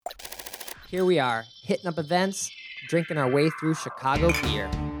Here we are, hitting up events, drinking our way through Chicago beer,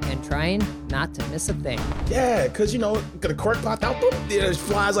 and trying not to miss a thing. Yeah, because, get a cork popped out, boom, it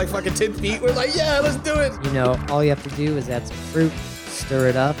flies like fucking 10 feet. We're like, yeah, let's do it. You know, all you have to do is add some fruit, stir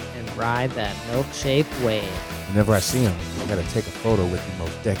it up, and ride that milkshake wave. Whenever I see him, I gotta take a photo with the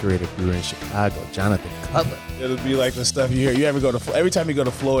most decorated brewer in Chicago, Jonathan Cutler. It'll be like the stuff you hear. You ever go to, every time you go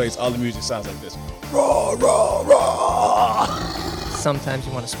to Floyd's, all the music sounds like this. Raw, raw, raw. Sometimes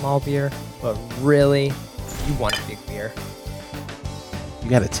you want a small beer, but really, you want a big beer. You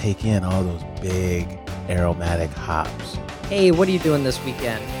gotta take in all those big aromatic hops. Hey, what are you doing this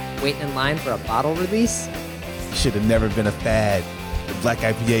weekend? Waiting in line for a bottle release? You should have never been a fad. The Black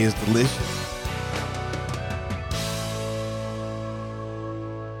IPA is delicious.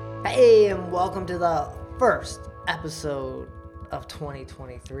 Hey, and welcome to the first episode of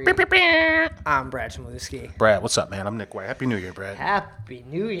 2023. I'm Brad Chmielewski. Brad, what's up, man? I'm Nick White. Happy New Year, Brad. Happy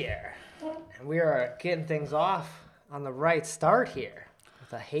New Year. And we are getting things off on the right start here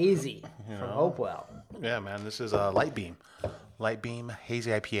with a hazy from Hopewell. Yeah, man. This is a Light Beam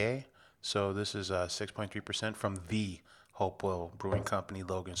Hazy IPA. So this is 6.3% from the Hopewell Brewing Company,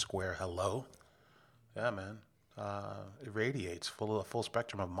 Logan Square. Hello. Yeah, man. It radiates full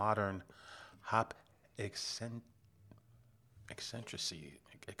spectrum of modern hop eccentric.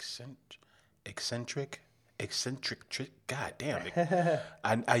 God damn it!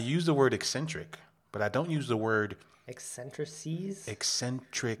 I use the word eccentric, but I don't use the word Eccentricities?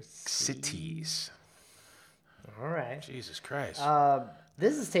 eccentricities. All right. Jesus Christ.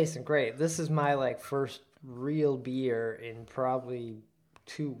 This is tasting great. This is my first real beer in probably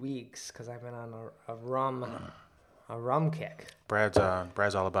 2 weeks because I've been on a rum kick. Brad's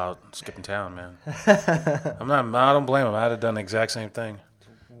all about skipping town, man. I don't blame him. I'd have done the exact same thing.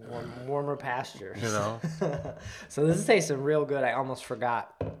 Warmer pastures. You know. So this is tasting real good. I almost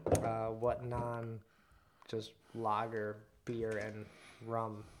forgot what just lager beer and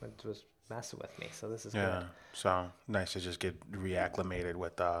rum it was messing with me. So this is good. So nice to just get reacclimated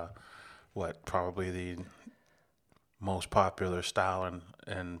with what probably the most popular style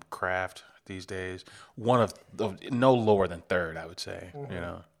and craft these days. One of no lower than third, I would say. Mm-hmm.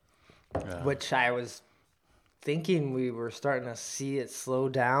 Yeah. Which I was thinking we were starting to see it slow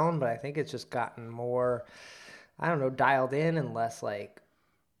down, but I think it's just gotten more, dialed in and less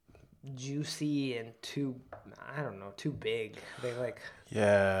juicy and too big. They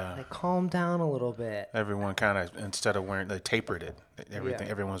calm down a little bit. Everyone kind of, instead of they tapered it.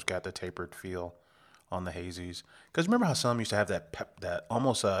 Everyone's got the tapered feel on the hazies. Because remember how some used to have that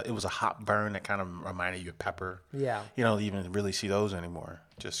almost it was a hop burn that kind of reminded you of pepper. Yeah. You don't even really see those anymore.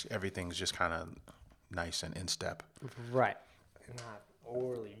 Just everything's just kind of nice and in step. Right. Not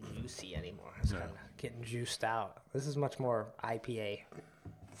overly juicy anymore. It's kind of getting juiced out. This is much more IPA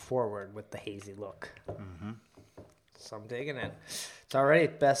forward with the hazy look. Mm-hmm. So I'm digging it. It's already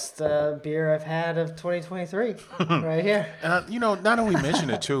best beer I've had of 2023 right here. And now that we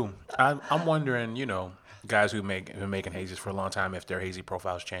mentioned it too, I'm wondering, guys who've been making hazies for a long time, if their hazy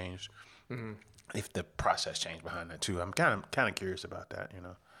profiles changed, if the process changed behind that too. I'm kind of curious about that,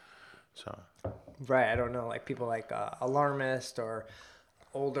 So. Right, I don't know, people like Alarmist or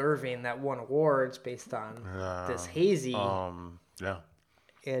Old Irving that won awards based on this hazy. Yeah.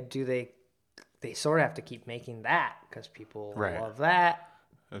 Do they sort of have to keep making that because people love that.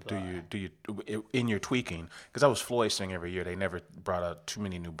 Do you in your tweaking? Because that was Floyd's thing every year. They never brought out too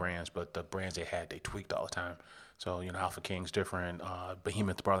many new brands, but the brands they had, they tweaked all the time. So Alpha King's different,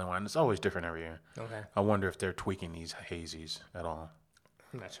 Behemoth Barley Wine. It's always different every year. Okay. I wonder if they're tweaking these hazies at all.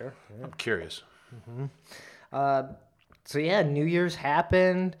 I'm not sure. Yeah. I'm curious. Mm-hmm. New Year's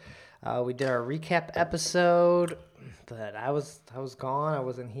happened. We did our recap episode. But I was gone. I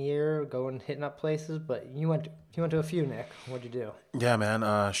wasn't here, hitting up places. But you went to a few, Nick. What'd you do? Yeah,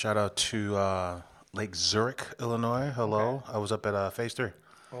 man. Shout out to Lake Zurich, Illinois. Hello. Okay. I was up at Phase 3.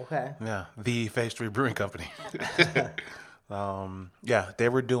 Okay. Yeah, the Phase 3 Brewing Company. They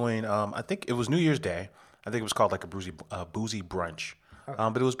were doing. I think it was New Year's Day. I think it was called a boozy brunch. Okay.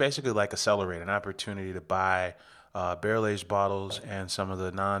 But it was basically like a Celerate, an opportunity to buy barrel-aged bottles and some of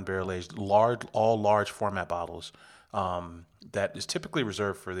the non-barrel-aged, large format bottles that is typically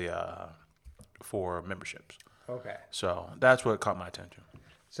reserved for memberships. Okay. So that's what caught my attention.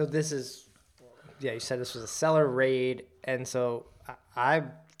 So this is, you said this was a cellar raid, and so I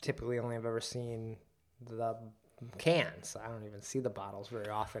typically only have ever seen the cans. I don't even see the bottles very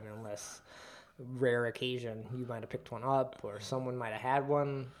often unless rare occasion you might have picked one up or someone might have had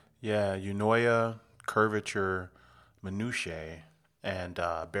one. Yeah, Unoya, Curvature, Minutiae, and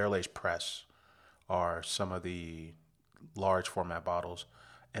Barrel Aged Press are some of the large format bottles.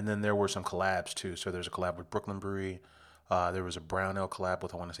 And then there were some collabs too. So there's a collab with Brooklyn Brewery. There was a brown ale collab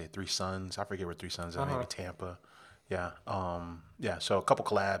with, I want to say, Three Sons. I forget where Three Sons is, maybe Tampa. Yeah. Yeah. So a couple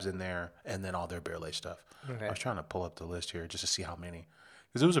collabs in there, and then all their barrel aged stuff. Okay. I was trying to pull up the list here just to see how many,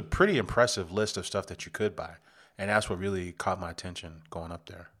 because it was a pretty impressive list of stuff that you could buy, and that's what really caught my attention going up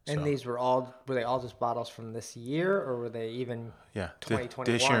there. And So, these were they all just bottles from this year, or were they even yeah,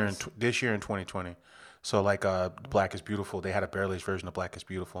 2021? this year in 2020. So like Black is Beautiful, they had a barrel aged version of Black is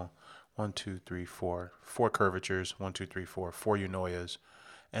Beautiful. 1, 2, 3, 4, 4 curvatures. 1, 2, 3, 4, 4 Unoyas,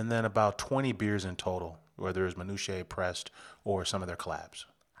 and then about 20 beers in total, whether it's Minutiae pressed or some of their collabs.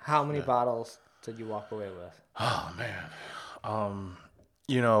 How many bottles did you walk away with? Oh man,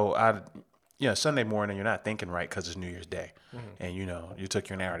 Sunday morning you're not thinking right because it's New Year's Day, and you took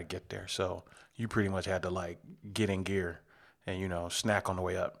you an hour to get there, so you pretty much had to like get in gear and snack on the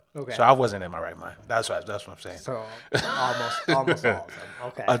way up. Okay. So I wasn't in my right mind. That's what I'm saying. So almost all of them.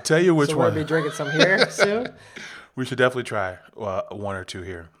 Okay. I'll tell you which so one. we'll be drinking some here soon. We should definitely try one or two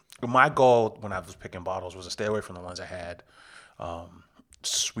here. My goal when I was picking bottles was to stay away from the ones that had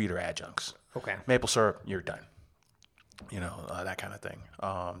sweeter adjuncts. Okay. Maple syrup, you're done. That kind of thing.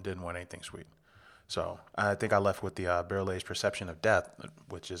 Didn't want anything sweet. So I think I left with the Barrel Aged Perception of Death,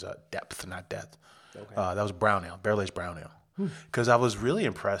 which is depth, not death. Okay. That was brown ale, Barrel Aged brown ale. Because I was really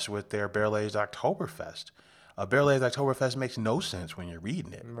impressed with their Barrel Aged Oktoberfest. Barrel Aged Oktoberfest makes no sense when you're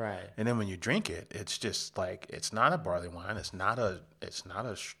reading it. Right. And then when you drink it, it's just like, it's not a barley wine. It's not a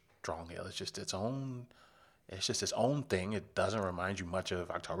strong ale. It's just its own thing. It doesn't remind you much of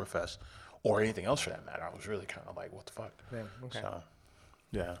Oktoberfest or anything else for that matter. I was really kind of like, what the fuck? Yeah, okay. So,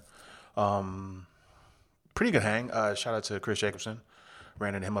 yeah. Pretty good hang. Shout out to Chris Jacobson.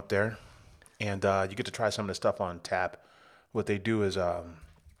 Ran into him up there. And you get to try some of the stuff on tap. What they do is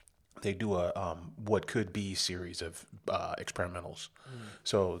they do a what could be series of experimentals.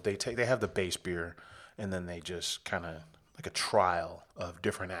 So they have the base beer, and then they just kind of like a trial of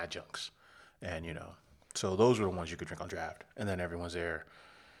different adjuncts. And so those are the ones you could drink on draft. And then everyone's there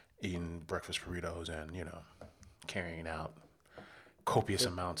eating breakfast burritos and carrying out copious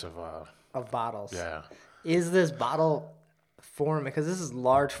amounts of bottles. yeah. Is this bottle form, because this is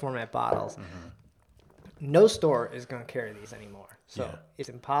large format bottles, no store is going to carry these anymore. So Yeah. it's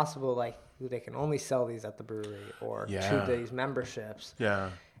impossible. Like, they can only sell these at the brewery or Yeah. to these memberships. Yeah.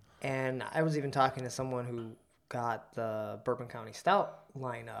 And I was even talking to someone who got the Bourbon County Stout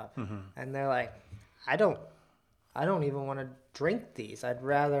lineup, and they're like, I don't even want to drink these. I'd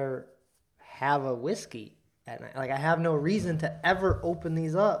rather have a whiskey at night. Like, I have no reason to ever open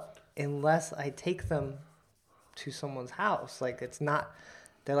these up unless I take them to someone's house. Like, it's not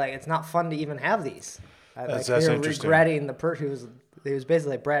fun to even have these. That's they're interesting. regretting the person he was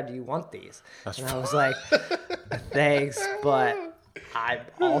basically like, Brad, do you want these? And I was like, thanks, but I'm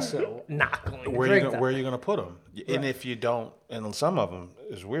also not going to drink them. Where are you going to put them? And if you don't, and some of them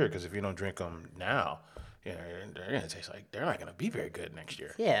is weird because if you don't drink them now, they're going to taste like they're not going to be very good next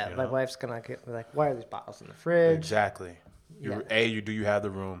year. Yeah, my wife's going to get like, why are these bottles in the fridge? Exactly. Do you have the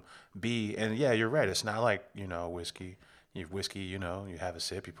room? B, and yeah, you're right. It's not like, whiskey. You have whiskey, you have a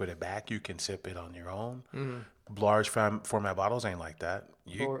sip, you put it back, you can sip it on your own. Large format bottles ain't like that.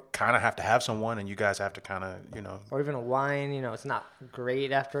 You kind of have to have someone, and you guys have to kind of, Or even a wine, it's not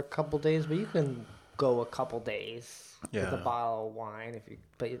great after a couple days, but you can go a couple days with a bottle of wine.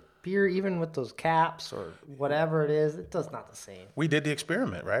 But beer, even with those caps or whatever it is, it does not the same. We did the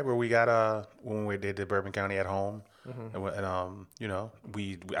experiment, right? Where we got when we did the Bourbon County at home, and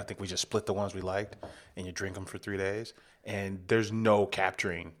I think we just split the ones we liked, and you drink them for 3 days, and there's no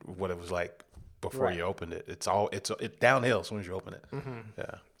capturing what it was like before you opened it. It's downhill as soon as you open it.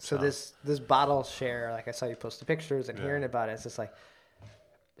 Yeah. So this bottle share, like I saw you post the pictures and hearing about it, it's just like,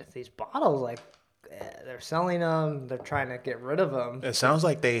 if these bottles, like, they're selling them, they're trying to get rid of them. It sounds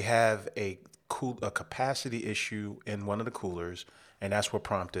like they have a capacity issue in one of the coolers, and that's what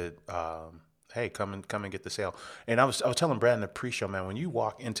prompted, hey, come and get the sale. And I was telling Brad in the pre-show, man, when you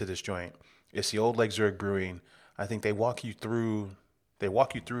walk into this joint, it's the Old Lake Zurich Brewing. I think they walk you through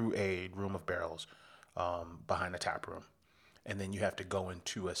a room of barrels behind the tap room, and then you have to go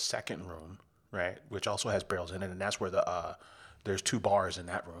into a second room, right, which also has barrels in it, and that's where there's 2 bars in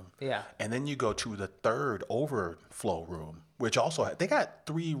that room. Yeah. And then you go to the third overflow room, which also they got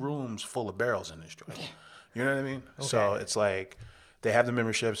 3 rooms full of barrels in this joint. You know what I mean? Okay. So it's like they have the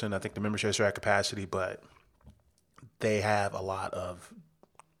memberships, and I think the memberships are at capacity, but they have a lot of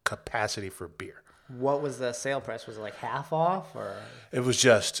capacity for beer. What was the sale price? Was it like half off, or? It was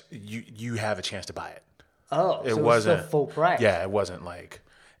just you have a chance to buy it. Oh, it wasn't still full price. Yeah, it wasn't like,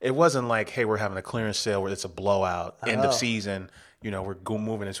 hey, we're having a clearance sale where it's a blowout, end of season. we're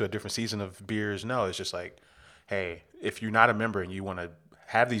moving into a different season of beers. No, it's just like, hey, if you're not a member and you want to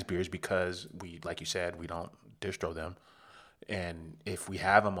have these beers because like you said, we don't distro them. And if we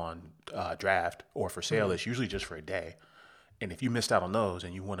have them on draft or for sale, it's usually just for a day. And if you missed out on those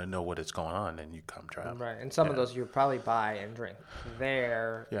and you want to know what is going on, then you come try them. Right. And some of those you would probably buy and drink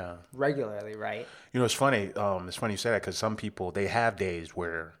there regularly, right? It's funny. It's funny you say that because some people, they have days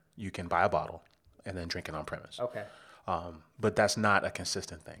where you can buy a bottle and then drink it on premise. Okay. But that's not a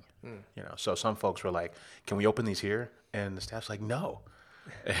consistent thing. So some folks were like, can we open these here? And the staff's like, no.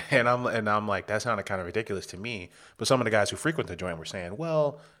 And I'm like, that sounded kind of ridiculous to me. But some of the guys who frequent the joint were saying,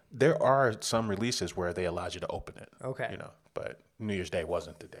 well, there are some releases where they allowed you to open it. Okay. But New Year's Day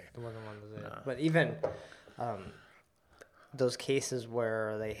wasn't the day. It wasn't one of those. But even those cases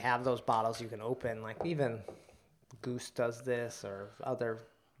where they have those bottles you can open, like even Goose does this or other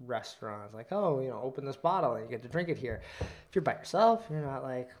restaurants, like, open this bottle and you get to drink it here. If you're by yourself, you're not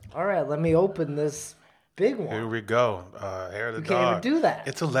like, all right, let me open this big one. Here we go. Hair of the you dog. can't even do that.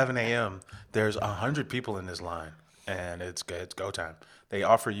 It's 11 a.m. There's 100 people in this line, and it's go time. They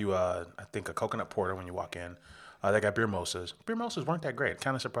offer you, I think, a coconut porter when you walk in. They got beer mosas. Beer mosas weren't that great.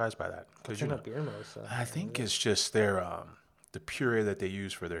 Kind of surprised by that. What's in a beer mosa? I think it's just their the puree that they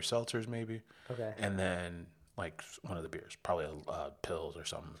use for their seltzers, maybe. Okay. And then like one of the beers, probably a Pils or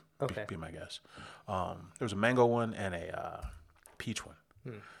something. Okay. Be my guess. There was a mango one and a peach one.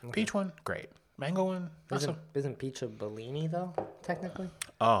 Okay. Peach one, great. Mango one, isn't peach a Bellini though? Technically.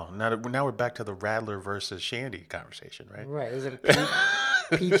 Oh, now we're back to the Radler versus Shandy conversation, right? Right. Isn't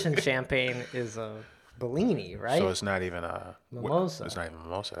peach and champagne is a Bellini, right? So it's not even a mimosa. It's not even a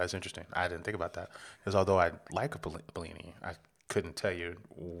mimosa. That's interesting. I didn't think about that because although I like a Bellini, I couldn't tell you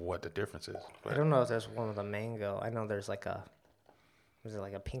what the difference is. But I don't know if there's one with a mango. I know there's like is it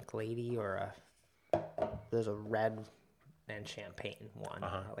like a pink lady or there's a red and champagne one,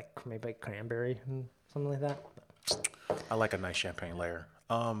 like maybe cranberry and something like that. I like a nice champagne layer.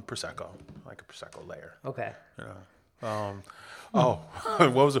 Prosecco, I like a Prosecco layer. Okay.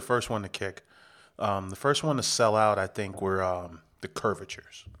 What was the first one to kick? The first one to sell out, I think, were the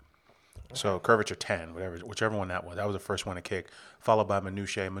Curvatures. So Curvature 10, whichever one that was. That was the first one to kick, followed by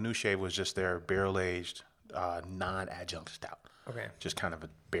Minutiae. Minutiae was just their barrel-aged, non-adjunct stout. Okay. Just kind of a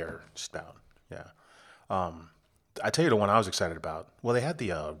bare stout. Yeah. I tell you the one I was excited about. Well, they had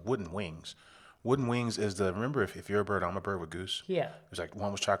the Wooden Wings. Wooden Wings is remember if you're a bird, I'm a bird with Goose? Yeah. It was like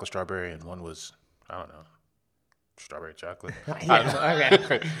one was chocolate strawberry and one was, I don't know, strawberry chocolate.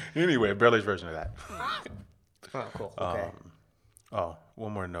 Okay. Anyway, barrel-aged version of that. Oh, cool. Okay.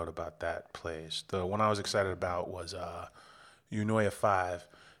 One more note about that place. The one I was excited about was Unoya 5.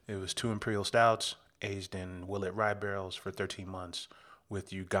 It was 2 imperial stouts aged in Willet rye barrels for 13 months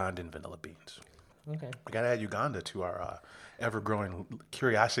with Ugandan vanilla beans. Okay. We got to add Uganda to our ever-growing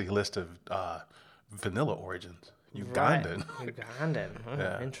curiosity list of vanilla origins. Ugandan. Right. Ugandan. Oh,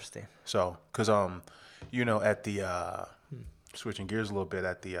 yeah. Interesting. So, because, at the, switching gears a little bit,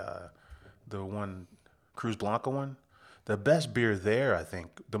 at the one, Cruz Blanca one, the best beer there, I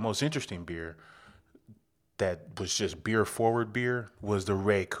think, the most interesting beer that was just beer-forward beer was the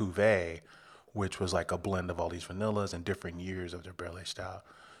Ray Cuvée, which was like a blend of all these vanillas and different years of their barrel-aged stout.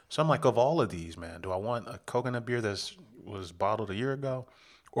 So I'm like, of all of these, man, do I want a coconut beer that was bottled a year ago,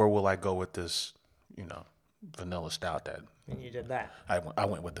 or will I go with this, vanilla stout that? And you did that. I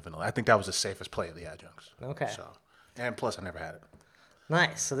went with the vanilla. I think that was the safest play of the adjuncts. Okay. So, and plus, I never had it.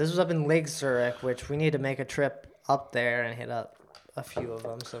 Nice. So this was up in Lake Zurich, which we need to make a trip up there and hit up a few of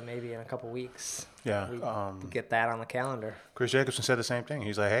them. So maybe in a couple weeks, Yeah. we get that on the calendar. Chris Jacobson said the same thing.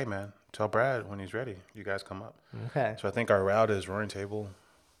 He's like, hey, man, tell Brad when he's ready. You guys come up. Okay. So I think our route is Roaring Table.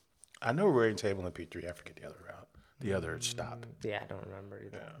 I know Roaring Table and P3. I forget the other route. The other stop. Yeah, I don't remember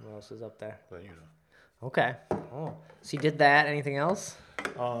either. Yeah. What else is up there? But, Okay. Oh. So you did that. Anything else?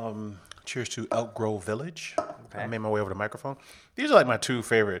 Cheers to Elk Grove Village. Okay. I made my way over to the microphone. These are like my two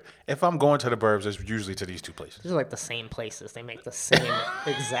favorite. If I'm going to the burbs, it's usually to these two places. These are like the same places. They make the same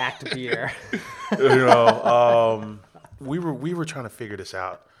exact beer. We were trying to figure this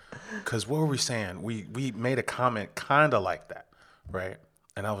out because what were we saying? We made a comment kind of like that, right?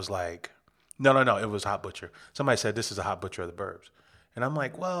 And I was like, no, it was Hot Butcher. Somebody said this is a Hot Butcher of the burbs, and I'm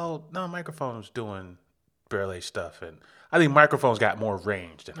like, well, no, Microphone's doing barrel-aged stuff, and I think Microphone's got more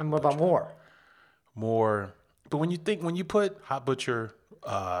range than. And what about more? More, but when you put Hot Butcher,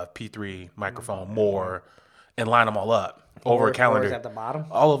 P3, Microphone, more, and line them all up over a calendar at the bottom.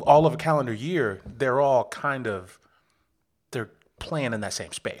 all of a calendar year, they're all kind of they're playing in that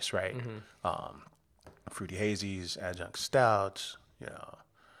same space, right? Fruity hazies, adjunct stouts,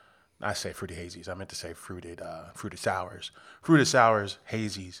 I say fruity hazies. I meant to say fruited sours. Fruited sours,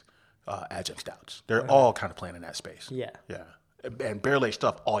 hazies, adjunct stouts. They're all kind of playing in that space. Yeah. Yeah. And barrel aged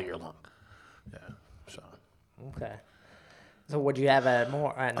stuff all year long. Yeah. So. Okay. So would you have a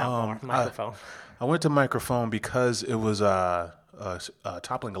microphone? I went to microphone because it was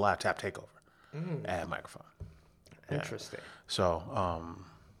Toppling Goliath Tap Takeover at microphone. Yeah. Interesting. So,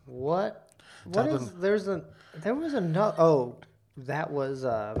 What is there was another that was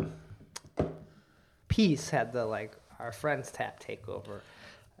Peace had the our friends tap takeover.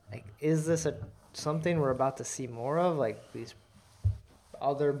 Like, is this something we're about to see more of? Like these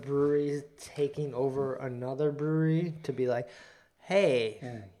other breweries taking over another brewery to be like,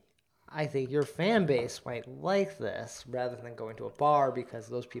 hey, I think your fan base might like this, rather than going to a bar because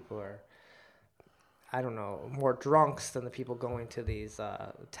those people are, I don't know, more drunks than the people going to these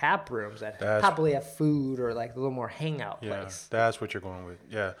tap rooms that probably have food or like a little more hangout place. That's what you're going with.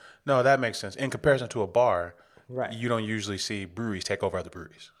 Yeah. No, that makes sense. In comparison to a bar, Right. you don't usually see breweries take over other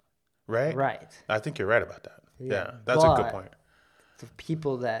breweries. Right? Right. I think you're right about that. Yeah. That's But a good point. the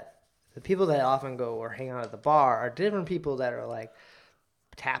people that often go or hang out at the bar are different people that are like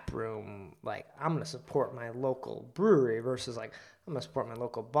tap room, like I'm gonna support my local brewery versus like I'm gonna support my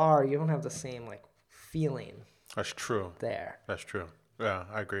local bar. You don't have the same like feeling That's true. there. That's true. Yeah,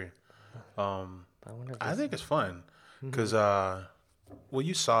 I agree. I think it's fun because,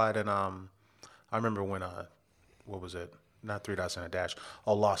 you saw it, and I remember when, what was it? Not 3 Dots and a Dash.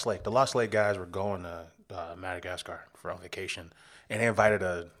 Oh, Lost Lake. The Lost Lake guys were going to Madagascar for on vacation, and they invited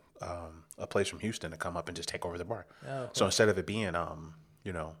a place from Houston to come up and just take over the bar. Oh, cool. So instead of it being,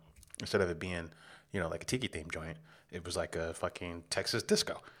 like a tiki themed joint, it was like a fucking Texas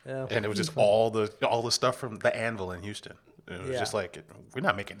disco, and it was just all the stuff from the Anvil in Houston. It was just like, we're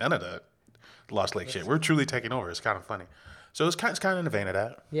not making none of the Lost Lake shit. We're truly taking over. It's kind of funny. So it's kind of in the vein of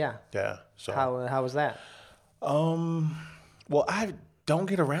that. Yeah. Yeah. So How was that? well, I don't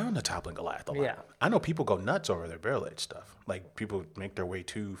get around to Toppling Goliath a lot. Yeah. I know people go nuts over their barrel aged stuff. Like people make their way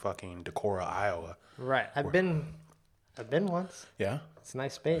to fucking Decorah, Iowa. Right. I've been once. Yeah. It's a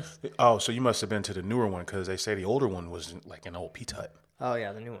nice space. Oh, so you must have been to the newer one because they say the older one was like an old Pizza Hut. Oh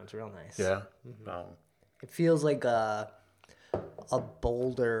yeah, the new one's real nice. Yeah. It feels like a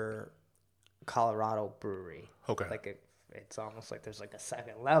Boulder, Colorado brewery. Okay. Like it's almost like there's like a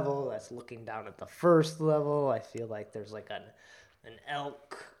second level that's looking down at the first level. I feel like there's like an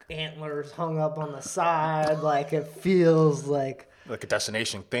elk antlers hung up on the side. Like it feels like a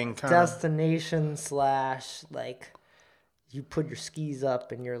destination thing kind of. destination / like you put your skis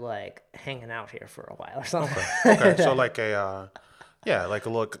up and you're like hanging out here for a while or something. Okay. So like a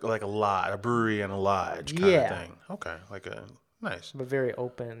brewery and a lodge kind of thing. Okay. Like a nice. But very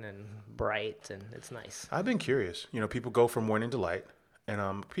open and bright, and it's nice. I've been curious. People go for Morning Delight,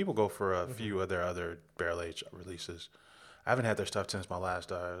 and people go for a few other barrel aged releases. I haven't had their stuff since my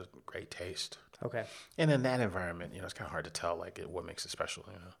last Great Taste. Okay. And in that environment, it's kind of hard to tell what makes it special.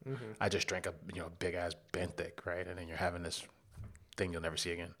 I just drank a big ass Benthic, right? And then you're having this thing you'll never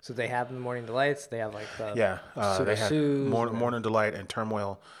see again. So they have the Morning Delights. They have like the they had Sues Morning Delight and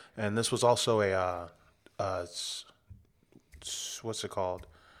Turmoil, and this was also a what's it called?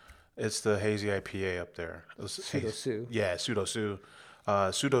 It's the hazy IPA up there. Pseudo Sue. Yeah, Pseudo Sue.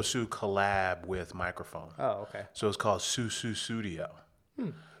 Pseudo Sue collab with Microphone. Oh, okay. So it's called Sue Studio.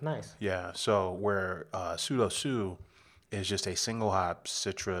 Nice. Yeah. So where Pseudo Sue is just a single hop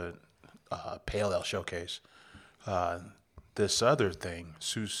Citra pale ale showcase. This other thing,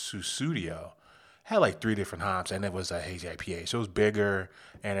 Sue Studio, had like 3 different hops, and it was a hazy IPA. So it was bigger,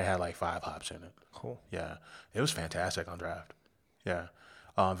 and it had like 5 hops in it. Cool. Yeah. It was fantastic on draft. Yeah.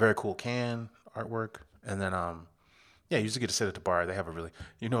 Very cool can artwork. And then, you used to get to sit at the bar. They have a really,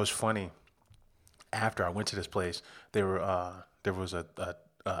 it's funny. After I went to this place, there was a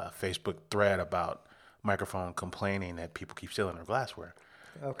Facebook thread about Microphone complaining that people keep stealing their glassware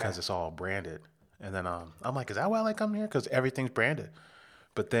because it's all branded. And then I'm like, is that why I come here? Because everything's branded.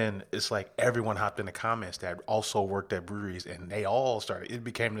 But then it's like everyone hopped in the comments that also worked at breweries, and they all started. It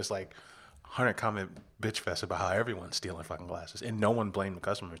became this like 100 comment bitch fest about how everyone's stealing fucking glasses, and no one blamed the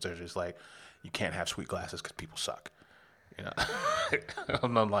customers. They're just like, you can't have sweet glasses because people suck.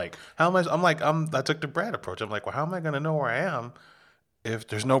 I'm like, how am I? I took the Brad approach. I'm like, well, how am I going to know where I am if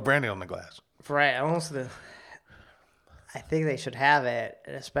there's no branding on the glass? Right. I think they should have it,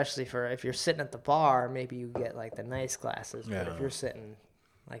 especially for if you're sitting at the bar. Maybe you get like the nice glasses, but if you're sitting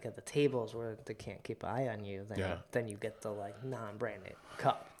like at the tables where they can't keep an eye on you, then you get the like non-branded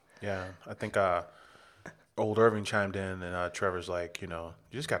cup. Yeah, I think Old Irving chimed in, and Trevor's like, you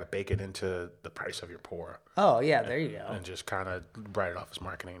just got to bake it into the price of your pour, Oh yeah, there you go. and just kind of write it off as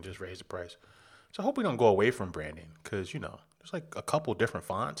marketing and just raise the price. So I hope we don't go away from branding because there's like a couple different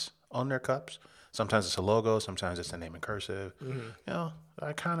fonts on their cups. Sometimes it's a logo, sometimes it's a name in cursive.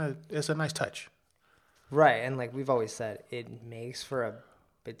 It's a nice touch. Right, and like we've always said, it makes for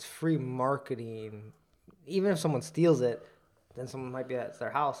it's free marketing. Even if someone steals it, then someone might be at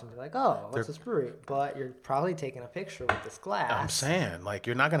their house and be like, "Oh, what's this brewery?" But you're probably taking a picture with this glass. I'm saying, like,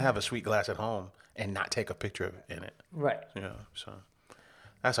 you're not gonna have a sweet glass at home and not take a picture of it in it. Right. So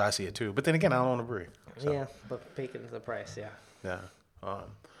that's how I see it too. But then again, I don't own a brewery. So, Yeah, but baking the price, yeah. Yeah.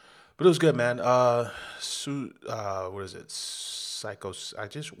 But it was good, man. What is it? I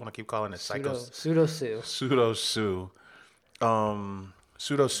just want to keep calling it Pseudo Sue. Pseudo Sue.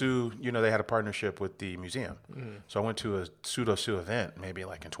 Pseudo Sue, they had a partnership with the museum. So I went to a Pseudo Sue event maybe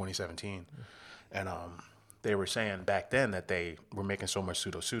like in 2017. And they were saying back then that they were making so much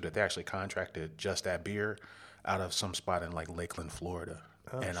Pseudo Sue that they actually contracted just that beer out of some spot in like Lakeland, Florida.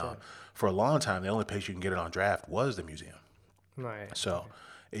 For a long time, the only place you can get it on draft was the museum. Right. So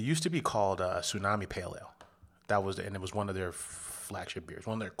it used to be called Tsunami Pale Ale. And it was one of their flagship beers,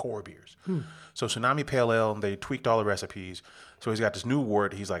 one of their core beers. So Tsunami Pale Ale, they tweaked all the recipes. So he's got this new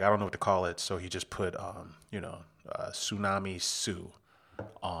word. He's like, I don't know what to call it. So he just put, Tsunami Sue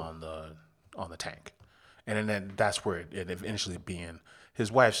on the tank, and then that's where it eventually being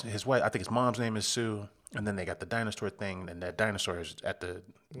his wife. I think his mom's name is Sue, and then they got the dinosaur thing, and that dinosaur is at the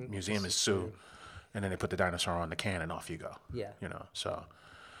museum is Sue, and then they put the dinosaur on the can, and off you go. Yeah. So.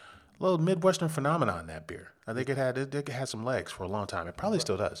 Little Midwestern phenomenon, that beer. I think it had some legs for a long time. It probably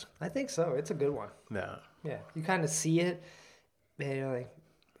still does. I think so. It's a good one. Yeah. Yeah. You kind of see it, and you're like,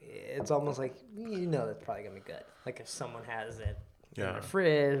 it's almost like, that's probably going to be good. Like if someone has it in their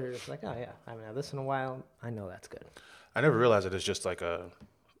fridge, or it's like, oh yeah, I haven't had this in a while. I know that's good. I never realized that it's just like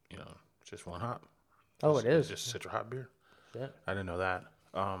just one hop. Oh, it is. It's just Citra hop beer. Yeah. I didn't know that.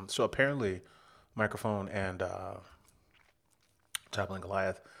 So apparently, Microphone and Toppling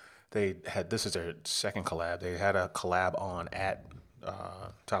Goliath, this is their second collab. They had a collab on at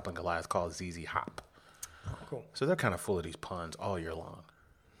Toppling Goliath called ZZ Hop. Oh, cool. So they're kind of full of these puns all year long.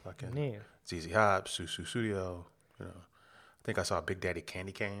 Fucking ZZ Hop, Susu Studio. I think I saw Big Daddy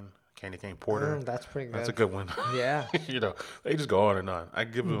Candy Cane Porter. That's pretty good. That's a good one. Yeah. They just go on and on. I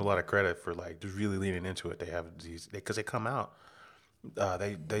give them a lot of credit for like just really leaning into it. They have these because they come out.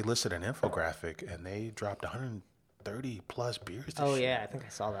 They listed an infographic and they dropped 130 plus beers. Oh yeah, I think I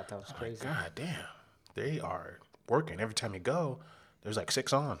saw that. That was crazy. God damn, they are working. Every time you go, there's like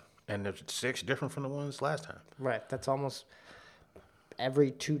 6 on, and there's 6 different from the ones last time. Right. That's almost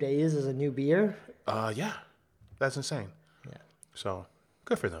every 2 days is a new beer. Yeah, that's insane. Yeah. So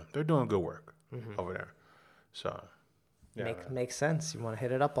good for them. They're doing good work over there. So yeah, Makes sense. You want to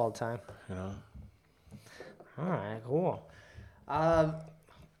hit it up all the time. All right, cool.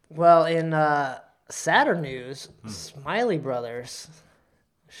 Well, in sadder news, Smiley Brothers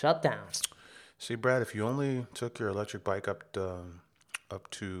shut down. See, Brad, if you only took your electric bike up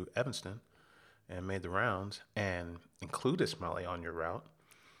to Evanston and made the rounds and included Smiley on your route,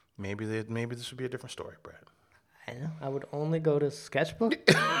 maybe this would be a different story, Brad. I know. I would only go to Sketchbook,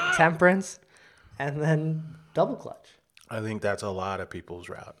 Temperance, and then Double Clutch. I think that's a lot of people's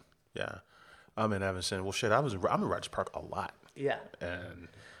route. Yeah. I'm in Evanston. Well, shit, I'm in Rogers Park a lot. Yeah. And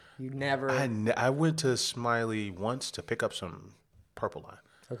You never. I went to Smiley once to pick up some Purple Line.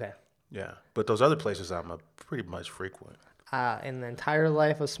 Okay. Yeah. But those other places I'm a pretty much frequent. In the entire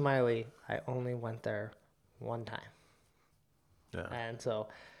life of Smiley, I only went there one time. Yeah. And so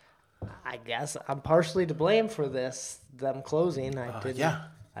I guess I'm partially to blame for them closing.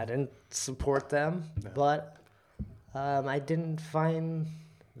 I didn't support them, but I didn't find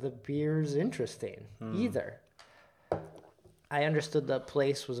the beers interesting either. I understood the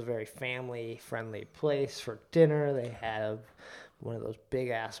place was a very family-friendly place for dinner. They had one of those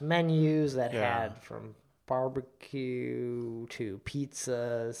big-ass menus that had from barbecue to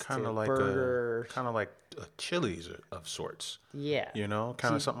pizzas to burgers. Kind of like a Chili's of sorts. Yeah.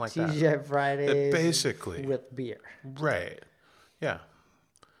 Kind of something like that. TGI Fridays. Basically. With beer. Right. Yeah.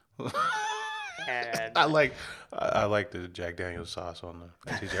 And I like the Jack Daniel's sauce on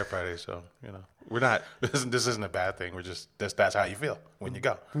the TGI Friday, so we're not. This isn't a bad thing. We're just that's how you feel when you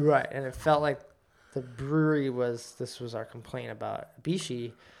go. Right, and it felt like the brewery was. This was our complaint about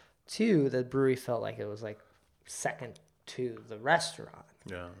Bishi, too. The brewery felt like it was like second to the restaurant.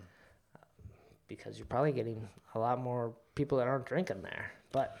 Yeah. Because you're probably getting a lot more people that aren't drinking there,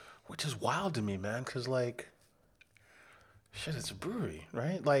 but which is wild to me, man. Because like, shit, it's a brewery,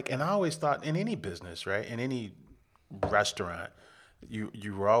 right? Like, and I always thought in any business, right, in any restaurant,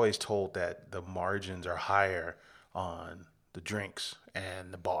 you were always told that the margins are higher on the drinks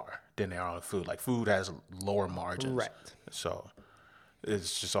and the bar than they are on food. Like, food has lower margins, Right. So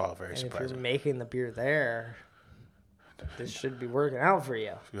it's just all very And if surprising. you're making the beer there, this should be working out for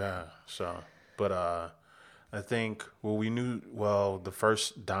you. Yeah. So, but I think the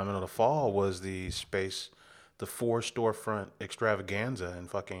first domino to fall was the 4 storefront extravaganza in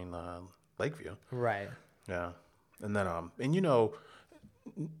fucking Lakeview. Right. Yeah. And then and you know,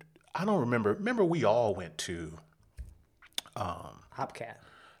 I don't remember. Remember we all went to Hopcat.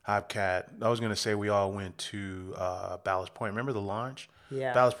 Hopcat. I was gonna say we all went to Ballast Point. Remember the launch?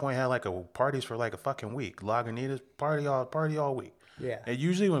 Yeah. Ballast Point had like parties for like a fucking week. Lagunitas party all week. Yeah. And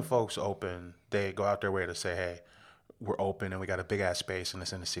usually when folks open, they go out their way to say, "Hey, we're open and we got a big ass space and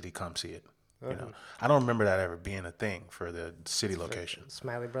it's in the city. Come see it." You know, I don't remember that ever being a thing for the city location.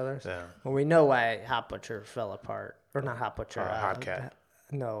 Smiley Brothers. Yeah. Well, we know why Hot Butcher fell apart, or not Hot Butcher. Hopcat.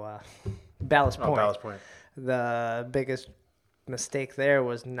 No, Ballast Point. Oh, Ballast Point. The biggest mistake there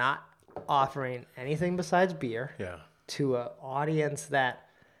was not offering anything besides beer Yeah. to an audience that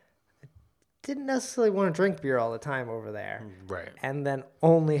didn't necessarily want to drink beer all the time over there, Right. and then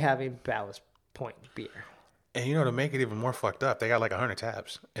only having Ballast Point beer. And you know, to make it even more fucked up, they got like 100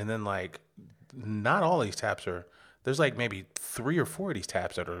 taps, and then like, not all these taps are. There's like maybe 3 or 4 of these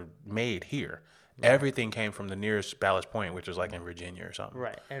taps that are made here. Right. Everything came from the nearest Ballast Point, which was like in Virginia or something.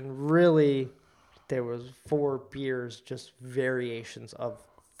 Right, and really, there was 4 beers, just variations of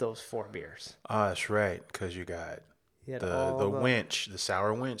those 4 beers. Ah, that's right, because you got You had the winch, the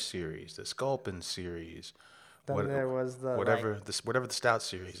sour winch series, the sculpin series. Then there was the whatever the stout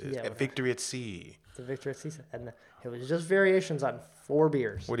series is. Yeah, Victory at Sea. the Victory at Sea, and it was just variations on 4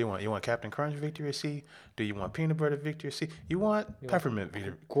 beers. What do you want? You want Captain Crunch Victory at Sea? Do you want peanut butter Victory at Sea? You want peppermint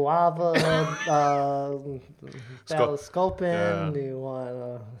Victory? Guava, Sculpin. Yeah. You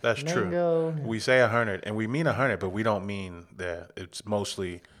want That's mango. true. We say 100, and we mean 100, but we don't mean that. It's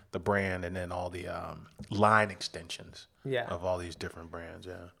mostly the brand and then all the line extensions Yeah. of all these different brands.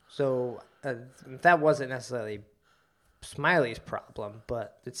 Yeah. So that wasn't necessarily Smiley's problem,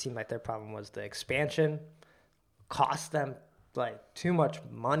 but it seemed like their problem was the expansion cost them like too much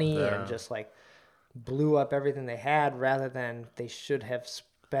money Yeah. and just like blew up everything they had rather than they should have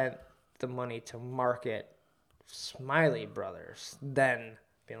spent the money to market Smiley Brothers, then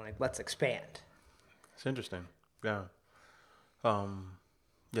being like, let's expand. It's interesting. Yeah.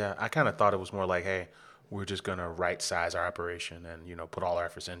 Yeah, I kind of thought it was more like, hey, we're just gonna right size our operation and put all our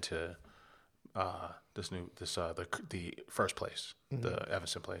efforts into the first place, the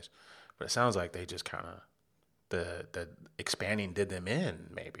Evanston place. But it sounds like they just kind of the expanding did them in,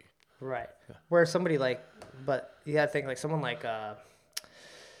 maybe. Right. Yeah. Where somebody like, but you gotta think like someone like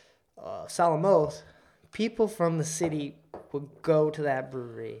Salamoth, people from the city would go to that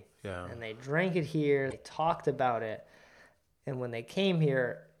brewery. Yeah. And they drank it here. They talked about it. And when they came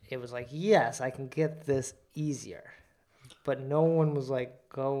here, it was like, yes, I can get this easier. But no one was like,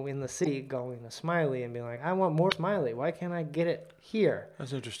 going to Smiley and being like, I want more Smiley. Why can't I get it here?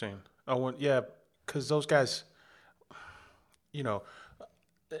 That's interesting. Because those guys,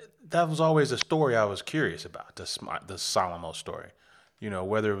 that was always a story I was curious about, the Salamo story.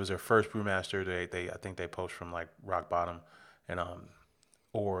 Whether it was their first brewmaster, I think they poached from like Rock Bottom, and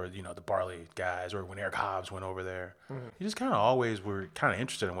or the Barley guys, or when Eric Hobbs went over there. Mm-hmm. You just kind of always were kind of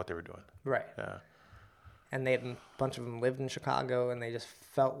interested in what they were doing. Right. Yeah. And a bunch of them lived in Chicago, and they just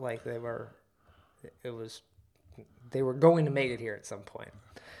felt like they were going to make it here at some point.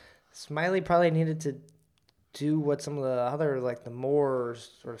 Smiley probably needed to do what some of the other, like the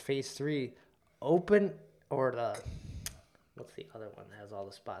Moors or Phase 3, open, or what's the other one that has all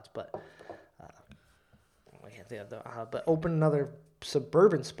the spots? But I can't think of but open another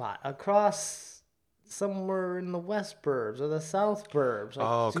suburban spot across somewhere in the West Burbs or the South Burbs.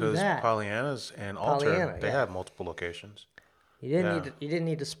 Like, because Pollyanna's and Alter, they have multiple locations. You didn't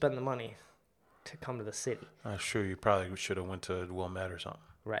need to spend the money to come to the city. I'm sure you probably should have went to Wilmette or something.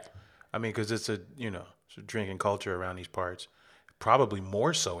 Right. I mean, because it's a drinking culture around these parts, probably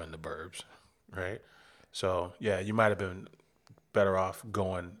more so in the burbs, right? So yeah, you might have been better off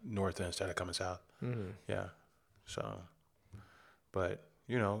going north instead of coming south. Mm-hmm. Yeah. So, but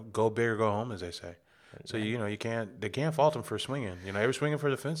go big or go home, as they say. So they can't fault them for swinging. They were swinging for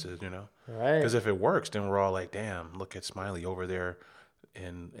the fences. Right. Because if it works, then we're all like, damn, look at Smiley over there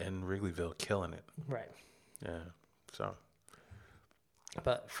in Wrigleyville killing it. Right. Yeah. So.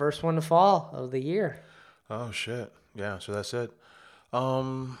 But first one to fall of the year. Oh shit. Yeah. So that's it.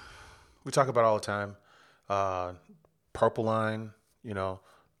 We talk about it all the time. Purple Line,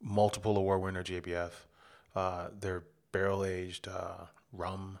 multiple award winner JBF. Their barrel aged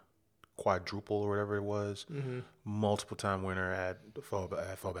rum quadruple or whatever it was, multiple time winner at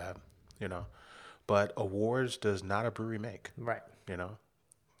FOBAB, But awards does not a brewery make, Right. Yeah,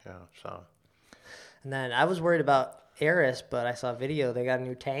 so. And then I was worried about Eris, but I saw a video. They got a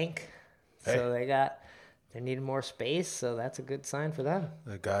new tank. So they needed more space, so that's a good sign for them.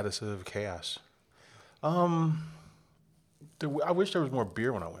 The goddess of chaos. I wish there was more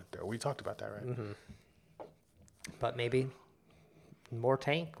beer when I went there. We talked about that, right? Mm-hmm. But maybe more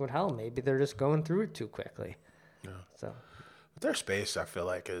tank would help. Maybe they're just going through it too quickly. Yeah. So But their space, I feel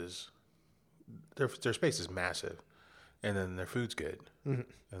like, is their space is massive, and then their food's good, and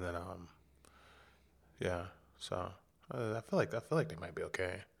then yeah. So I feel like they might be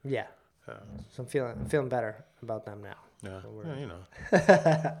okay. yeah. So I'm feeling better about them now. Yeah,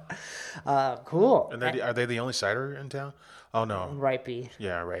 Cool. And are they the only cider in town? Oh no. Ripey.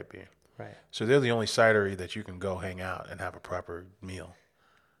 Yeah, right. Right. So they're the only cidery that you can go hang out and have a proper meal.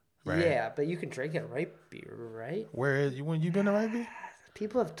 Right? Yeah, but you can drink it Ripey, right? Where is you when you been to Ripey?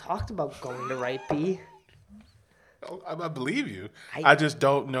 People have talked about going to Ripey. Oh, I believe you. I just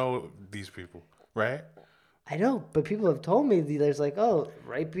don't know these people, right? I know, but people have told me there's like, oh,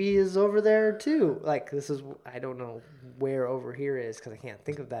 Ripey is over there too. Like I don't know where over here is because I can't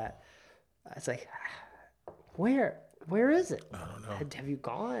think of that. It's like, where is it? I don't know. Have you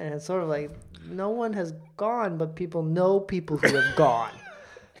gone? And it's sort of like no one has gone, but people know people who have gone.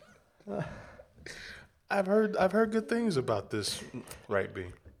 I've heard good things about this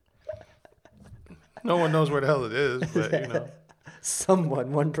Ripey. No one knows where the hell it is, but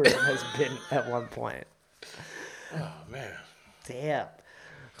One person has been at one point. Oh man. Damn.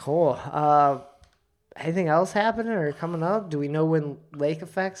 Cool. Anything else happening or coming up? Do we know when Lake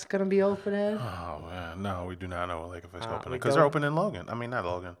Effect's going to be opening? Oh man, no, we do not know when Lake Effect's opening we because they're don't- open in Logan. I mean, not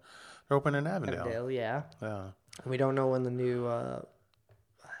Logan. They're open in Avondale. Avondale, yeah. Yeah. We don't know when the new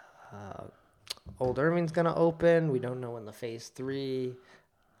Old Irving's going to open. We don't know when the Phase 3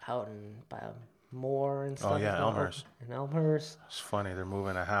 out by Moore and stuff. yeah, is gonna Elmhurst. open. In Elmhurst. It's funny. They're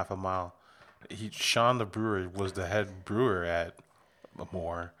moving a half a mile. Sean the brewer was the head brewer at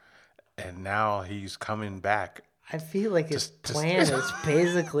Moore, and now he's coming back. I feel like his plan is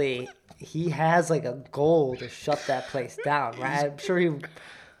basically he has like a goal to shut that place down, right? I'm sure he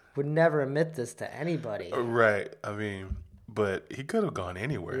would never admit this to anybody. Right. I mean, but he could have gone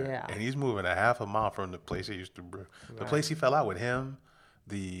anywhere. Yeah. And he's moving a half a mile from the place he used to brew. The place he fell out with him,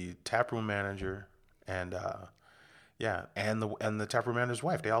 the taproom manager, and and the taproom manager's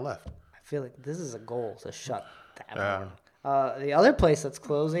wife. They all left. I feel like this is a goal to shut that down. The other place that's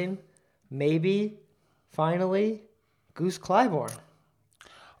closing, maybe, finally, Goose Clybourne.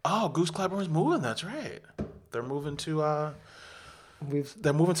 Oh, Goose Clybourne's moving. That's right. They're moving to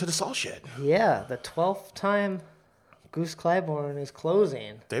the salt shed. Yeah, the 12th time Goose Clybourne is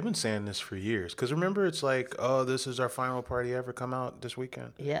closing. They've been saying this for years. Because remember, it's like, oh, this is our final party ever. Come out this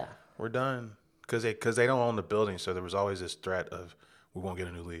weekend. Yeah. We're done. Because they don't own the building, so there was always this threat of we won't get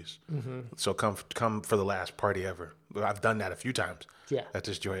a new lease. Mm-hmm. So come for the last party ever. I've done that a few times. Yeah. At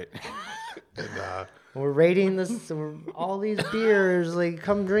this joint. And, We're rating this, all these beers, like,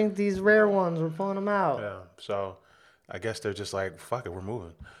 come drink these rare ones. We're pulling them out. yeah. So I guess they're just like, fuck it, we're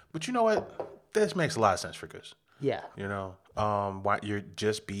moving. But you know what? This makes a lot of sense for Goose. Yeah. Why you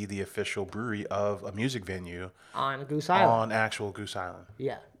just be the official brewery of a music venue On Goose Island. on actual Goose Island.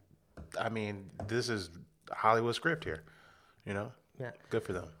 Yeah. I mean, this is Hollywood script here. Yeah. Good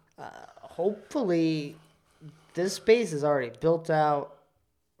for them. Hopefully, this space is already built out,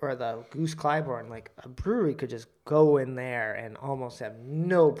 or the Goose Clybourne, like a brewery could just go in there and almost have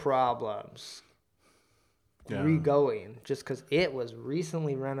no problems re-going, just because it was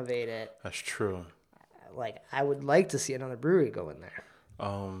recently renovated. That's true. Like, I would like to see another brewery go in there.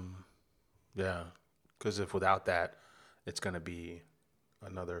 Yeah, because if without that, it's gonna be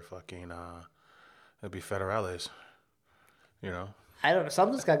another fucking. It'll be Federales. I don't know.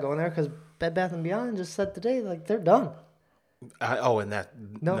 Something's got to go in there because Bed Bath & Beyond just said today, like, they're done. And that.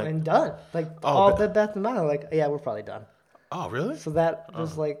 And done. Like, Bed Bath & Beyond, like, yeah, we're probably done. Oh, really? So that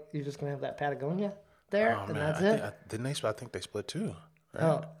just like, you're just going to have that Patagonia there, and that's it. I think they split too. Right?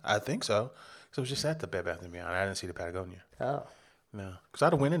 Oh. I think so. So it was just at the Bed Bath & Beyond. I didn't see the Patagonia. Oh. No, because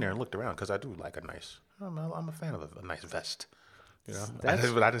I'd have went in there and looked around because I do like a nice. I'm a fan of a nice vest. But I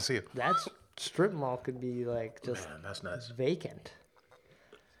didn't see it. That strip mall could be like just Man, that's nuts. vacant.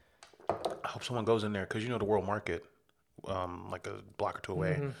 I hope someone goes in there because the World Market, like a block or two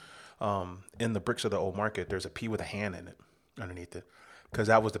away. In the bricks of the old market, there's a P with a hand in it underneath it, because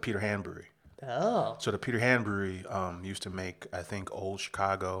that was the Peter Hand Brewery. Oh. So the Peter Hand Brewery used to make, I think, Old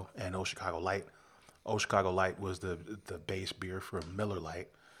Chicago and Old Chicago Light. Old Chicago Light was the base beer for Miller Lite,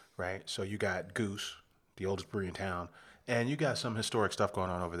 right? So you got Goose, the oldest brewery in town, and you got some historic stuff going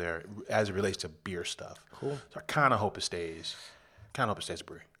on over there as it relates to beer stuff. Cool. So I kind of hope it stays. A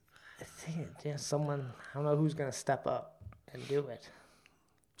brewery. I think someone, I don't know who's going to step up and do it.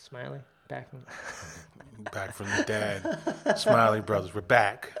 Smiley, back from... Back from the dead. Smiley Brothers, we're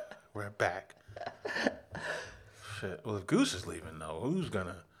back. We're back. Shit. Well, if Goose is leaving, though,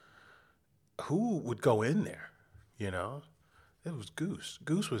 who would go in there? You know? It was Goose.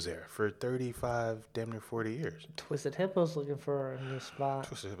 Goose was there for 35, damn near 40 years. Twisted Hippo's looking for a new spot.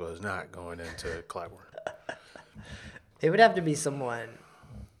 Twisted Hippo is not going into Clybourne. It would have to be someone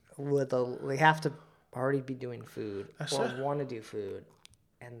they have to already be doing food want to do food,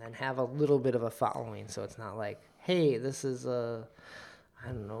 and then have a little bit of a following. So it's not like, hey, this is I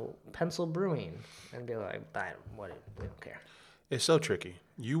don't know, Pencil Brewing, and be like, we don't care. It's so tricky.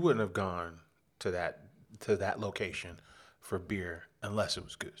 You wouldn't have gone to that location for beer unless it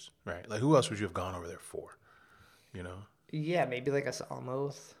was Goose, right? Like, who else would you have gone over there for? You know? Yeah, maybe like a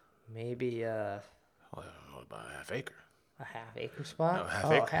Sawmoth, maybe Well, I don't know about a half acre. a half-acre spot. No,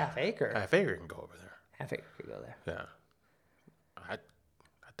 half acre. Half-acre. Half acre can go over there. Half-acre could go there. Yeah. I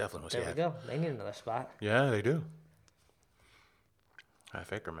definitely want to There see we go. They need another spot. Yeah, they do.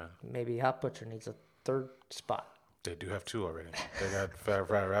 Half acre, man. Maybe Hot Butcher needs a third spot. They do have two already. They got Fat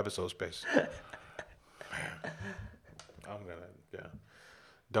Rabbit Soul space.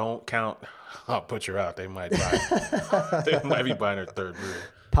 Don't count Hot Butcher out. They might buy. They might be buying their third brewery.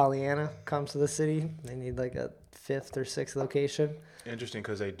 Pollyanna comes to the city. They need like a 5th or 6th location. Interesting,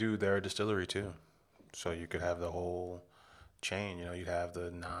 because they're a distillery too, so you could have the whole chain. You know, you'd have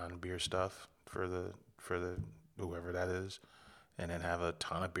the non-beer stuff for the whoever that is, and then have a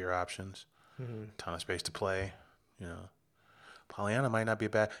ton of beer options, ton of space to play. You know, Pollyanna might not be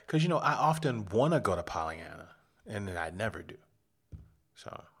bad, because I often want to go to Pollyanna, and then I never do.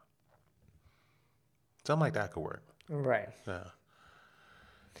 So something like that could work. Right. Yeah.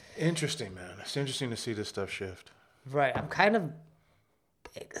 Interesting, man. It's interesting to see this stuff shift. Right. I'm kind of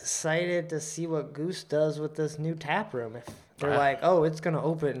excited to see what Goose does with this new tap room. If they're like, oh, it's going to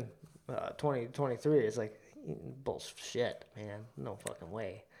open 2023, it's like, bullshit, man. No fucking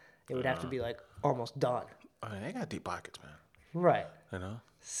way. It would have to be like almost done. I mean, they got deep pockets, man. Right. You know?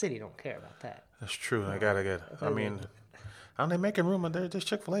 City don't care about that. That's true. I gotta get. I mean, how they making room? This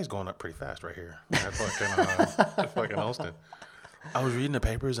Chick-fil-A is going up pretty fast right here. At fucking Austin. I was reading the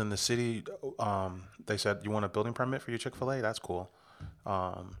papers, and the city, they said, you want a building permit for your Chick-fil-A? That's cool.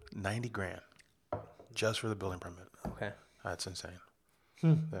 $90,000 just for the building permit. Okay. That's insane.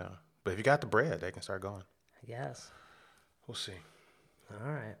 Yeah, but if you got the bread, they can start going. I guess. We'll see.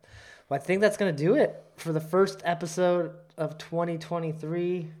 All right. Well, I think that's going to do it for the first episode of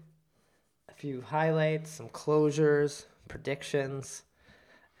 2023. A few highlights, some closures, predictions,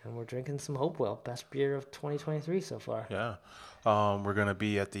 and we're drinking some Hopewell, best beer of 2023 so far. Yeah. We're going to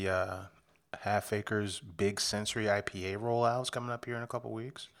be at the Half Acres Big Sensory IPA rollouts coming up here in a couple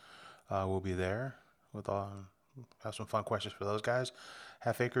weeks. We'll be there with have some fun questions for those guys.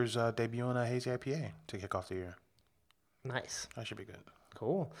 Half Acres debuting a hazy IPA to kick off the year. Nice. That should be good.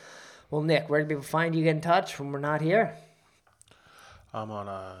 Cool. Well, Nick, where do people find you, get in touch when we're not here? I'm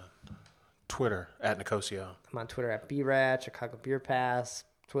on Twitter at Nicosia. I'm on Twitter at BRAT, Chicago Beer Pass,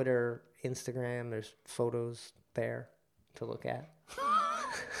 Twitter, Instagram. There's photos there to look at.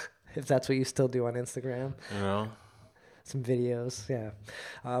 If that's what you still do on Instagram. You know? Some videos, yeah.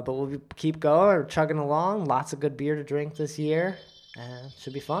 But we'll keep going. We're chugging along. Lots of good beer to drink this year.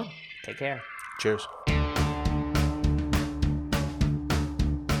 Should be fun. Take care. Cheers.